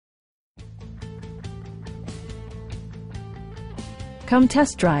Come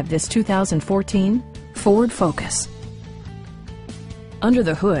test drive this 2014 Ford Focus. Under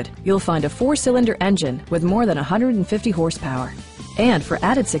the hood, you'll find a 4-cylinder engine with more than 150 horsepower. And for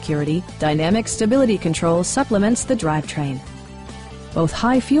added security, dynamic stability control supplements the drivetrain. Both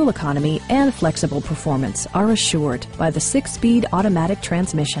high fuel economy and flexible performance are assured by the 6-speed automatic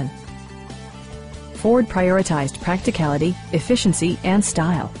transmission. Ford prioritized practicality, efficiency, and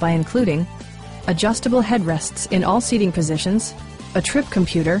style by including adjustable headrests in all seating positions, a trip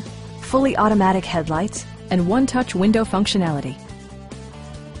computer, fully automatic headlights, and one-touch window functionality.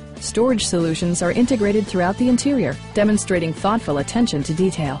 Storage solutions are integrated throughout the interior, demonstrating thoughtful attention to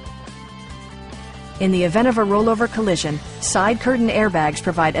detail. In the event of a rollover collision, side curtain airbags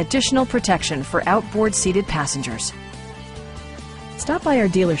provide additional protection for outboard seated passengers. Stop by our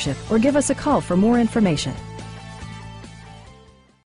dealership or give us a call for more information.